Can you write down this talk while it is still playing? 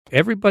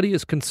Everybody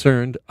is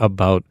concerned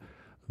about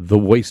the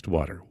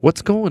wastewater.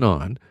 What's going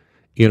on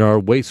in our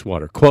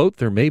wastewater? Quote,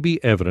 there may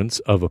be evidence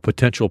of a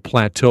potential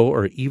plateau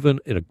or even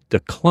a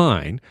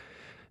decline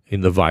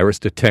in the virus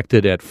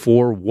detected at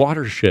 4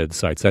 watershed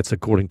sites. That's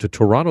according to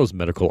Toronto's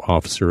medical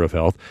officer of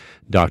health,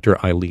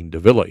 Dr. Eileen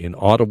Davila. In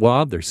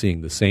Ottawa, they're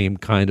seeing the same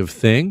kind of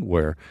thing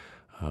where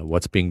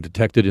what's being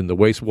detected in the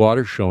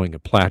wastewater showing a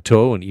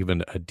plateau and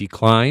even a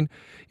decline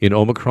in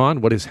Omicron.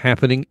 What is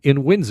happening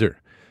in Windsor?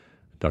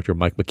 Dr.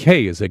 Mike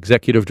McKay is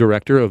Executive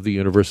Director of the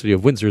University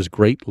of Windsor's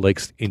Great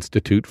Lakes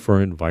Institute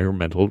for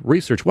Environmental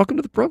Research. Welcome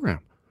to the program.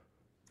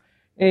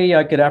 Hey,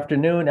 good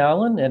afternoon,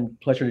 Alan, and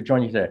pleasure to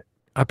join you today.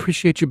 I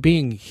appreciate you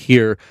being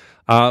here.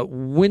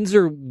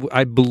 Windsor,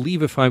 I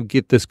believe, if I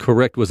get this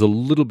correct, was a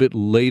little bit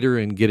later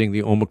in getting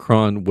the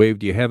Omicron wave.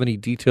 Do you have any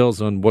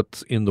details on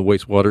what's in the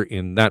wastewater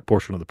in that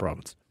portion of the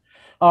province?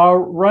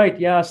 Right,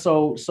 yeah.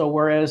 So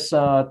whereas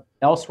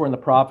elsewhere in the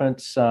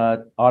province,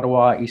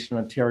 Ottawa, Eastern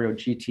Ontario,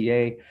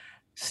 GTA,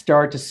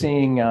 start to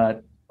seeing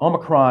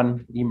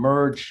Omicron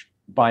emerge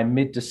by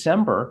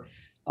mid-December,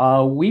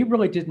 we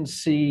really didn't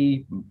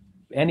see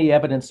any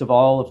evidence of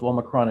all of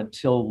Omicron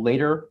until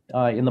later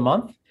in the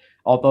month.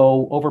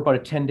 Although over about a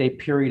 10-day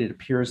period, it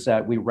appears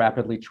that we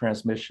rapidly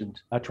transitioned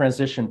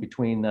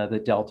between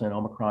the Delta and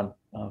Omicron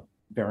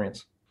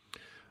variants.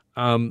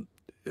 Um,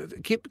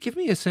 give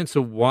me a sense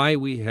of why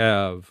we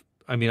have.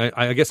 I mean,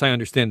 I guess I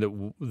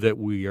understand that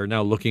we are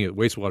now looking at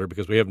wastewater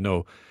because we have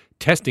no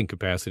testing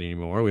capacity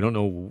anymore. We don't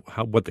know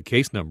what the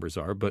case numbers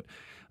are, but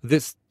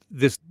this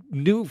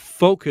new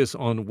focus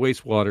on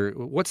wastewater.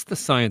 What's the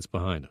science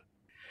behind it?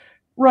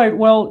 Right.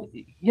 Well,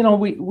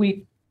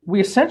 we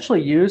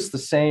essentially use the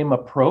same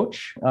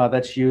approach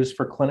that's used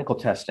for clinical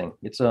testing.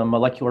 It's a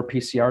molecular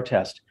PCR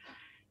test.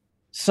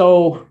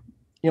 So,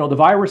 the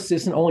virus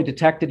isn't only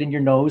detected in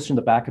your nose and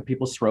the back of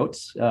people's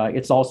throats.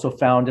 It's also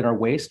found in our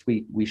waste.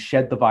 We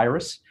shed the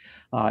virus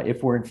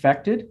if we're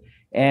infected,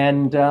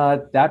 and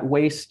that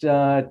waste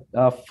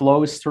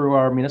flows through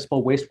our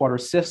municipal wastewater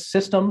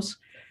systems,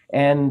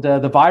 and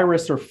the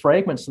virus or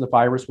fragments of the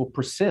virus will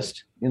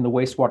persist in the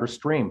wastewater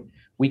stream.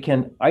 We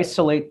can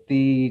isolate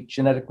the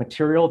genetic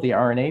material, the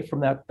RNA from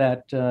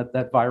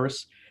that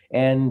virus,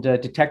 and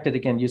detect it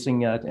again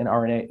using an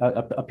RNA,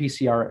 a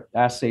PCR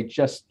assay,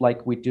 just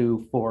like we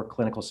do for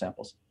clinical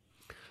samples.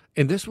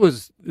 And this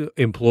was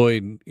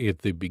employed at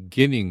the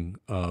beginning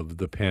of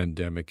the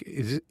pandemic.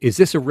 Is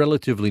this a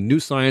relatively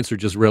new science or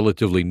just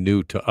relatively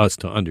new to us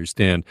to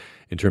understand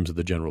in terms of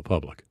the general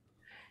public?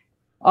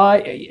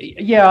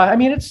 Yeah, I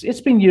mean,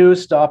 it's been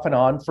used off and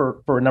on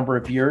for a number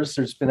of years.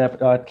 There's been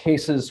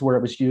cases where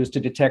it was used to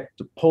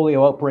detect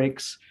polio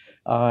outbreaks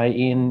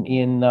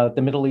in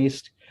the Middle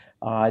East.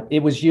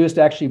 It was used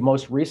actually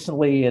most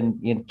recently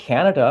in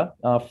Canada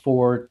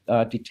for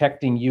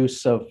detecting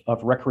use of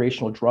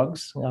recreational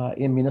drugs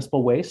in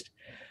municipal waste.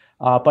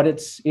 But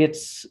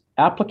its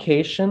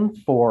application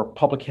for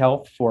public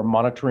health, for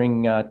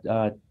monitoring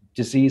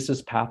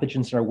diseases,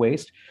 pathogens in our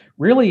waste,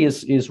 really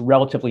is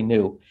relatively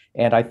new.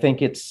 And I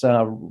think its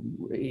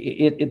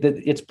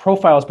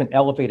profile has been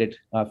elevated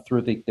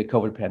through the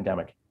COVID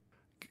pandemic.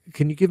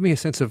 Can you give me a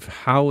sense of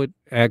how it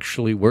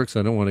actually works?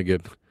 I don't want to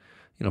get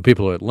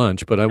people at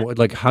lunch, but I would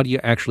like, how do you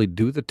actually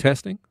do the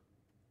testing?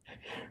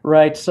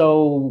 Right.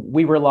 So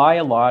we rely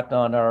a lot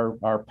on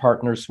our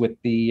partners with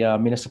the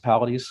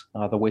municipalities,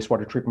 the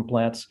wastewater treatment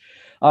plants,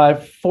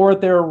 for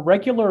their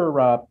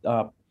regular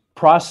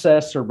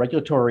process or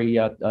regulatory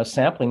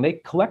sampling. They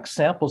collect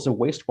samples of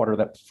wastewater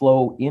that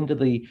flow into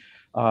the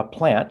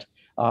plant,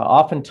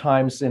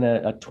 oftentimes in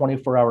a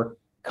 24-hour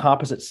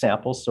composite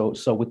sample,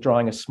 so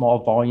withdrawing a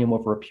small volume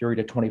over a period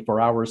of 24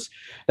 hours.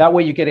 That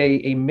way you get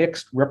a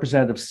mixed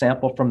representative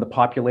sample from the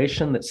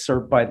population that's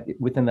served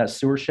within that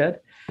sewer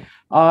shed.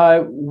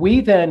 We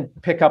then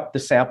pick up the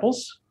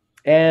samples,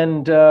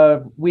 and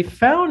we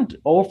found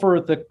over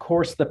the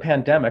course of the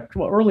pandemic,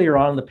 well, earlier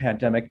on in the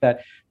pandemic,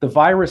 that the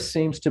virus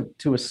seems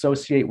to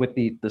associate with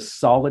the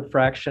solid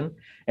fraction.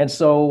 And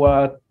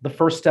so the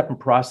first step in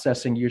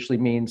processing usually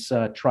means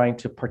trying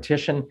to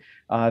partition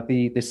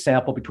the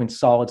sample between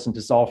solids and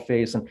dissolved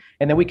phase. And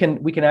then we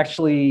can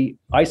actually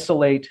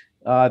isolate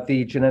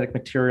the genetic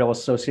material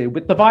associated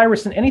with the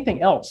virus and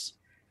anything else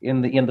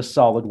in the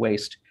solid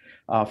waste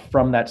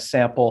from that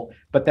sample.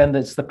 But then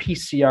there's the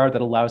PCR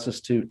that allows us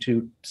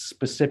to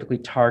specifically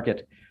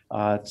target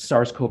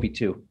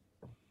SARS-CoV-2.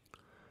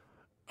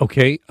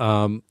 Okay,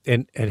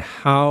 and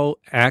how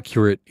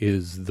accurate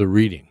is the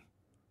reading?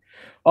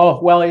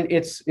 Oh, well,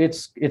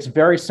 it's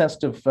very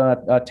sensitive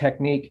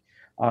technique.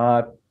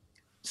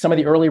 Some of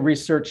the early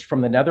research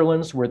from the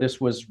Netherlands, where this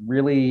was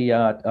really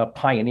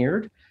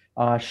pioneered,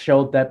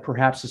 showed that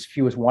perhaps as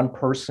few as one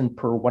person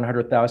per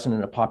 100,000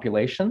 in a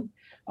population,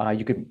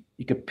 you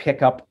could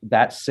pick up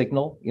that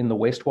signal in the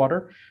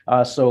wastewater.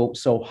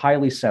 So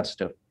highly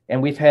sensitive.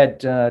 And we've had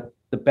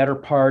the better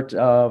part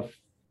of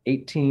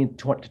 18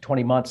 to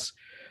 20 months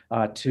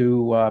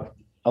to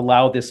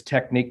allow this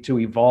technique to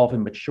evolve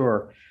and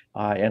mature.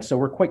 And so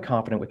we're quite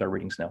confident with our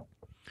readings now.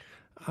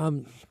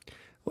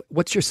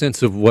 What's your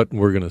sense of what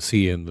we're going to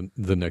see in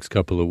the next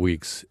couple of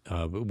weeks?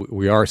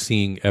 We are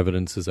seeing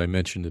evidence, as I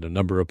mentioned, in a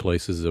number of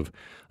places of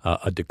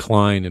a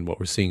decline in what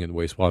we're seeing in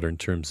wastewater in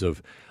terms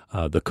of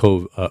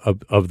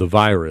of the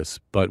virus.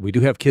 But we do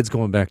have kids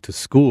going back to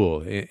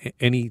school.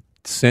 Any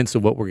sense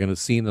of what we're going to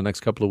see in the next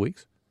couple of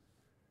weeks?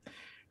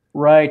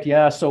 Right.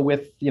 Yeah. So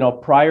with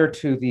prior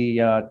to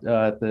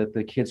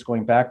the kids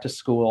going back to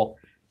school,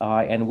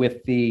 and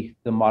with the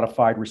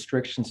modified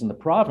restrictions in the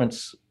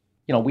province,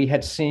 we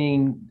had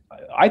seen.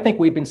 I think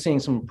we've been seeing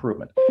some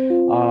improvement.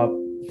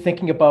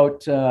 Thinking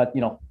about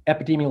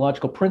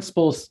epidemiological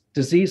principles,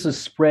 diseases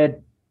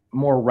spread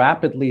more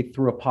rapidly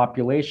through a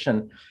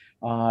population.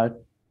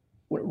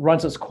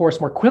 Runs its course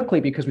more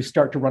quickly because we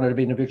start to run out of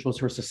individuals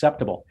who are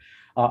susceptible,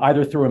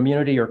 either through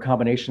immunity or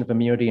combination of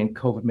immunity and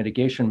COVID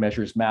mitigation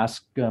measures,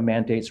 mask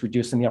mandates,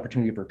 reducing the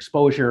opportunity for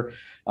exposure,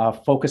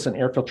 focus on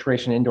air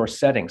filtration, indoor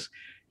settings.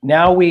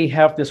 Now we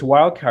have this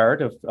wild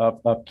card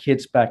of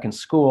kids back in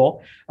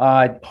school.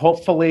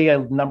 Hopefully, a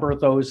number of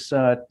those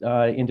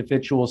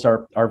individuals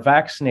are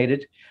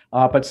vaccinated,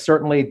 but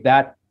certainly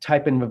that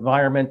type of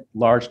environment,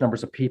 large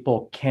numbers of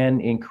people,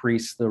 can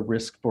increase the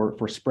risk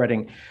for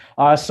spreading.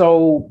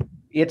 So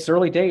it's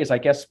early days. I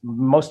guess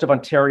most of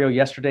Ontario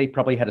yesterday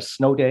probably had a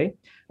snow day.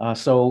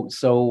 So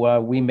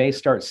we may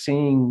start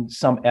seeing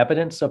some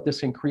evidence of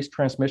this increased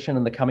transmission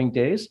in the coming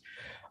days.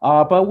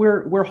 But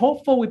we're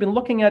hopeful. We've been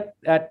looking at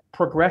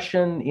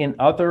progression in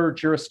other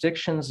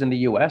jurisdictions in the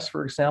U.S.,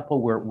 for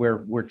example,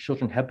 where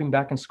children have been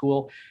back in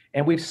school,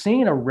 and we've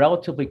seen a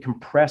relatively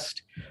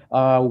compressed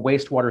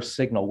wastewater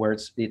signal where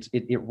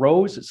it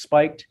rose, it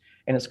spiked,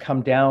 and it's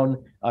come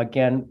down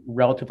again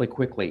relatively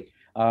quickly.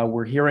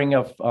 We're hearing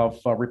of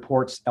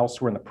reports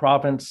elsewhere in the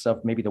province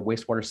of maybe the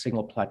wastewater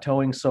signal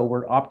plateauing, so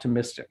we're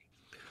optimistic.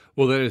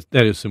 Well,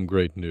 that is some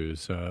great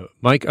news.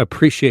 Mike, I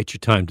appreciate your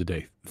time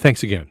today.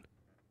 Thanks again.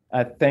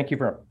 Thank you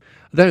very much.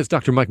 That is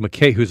Dr. Mike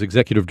McKay, who's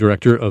Executive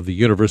Director of the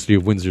University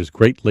of Windsor's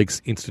Great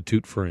Lakes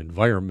Institute for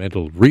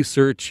Environmental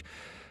Research,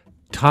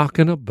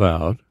 talking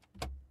about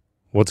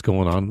what's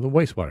going on in the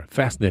wastewater.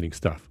 Fascinating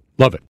stuff. Love it.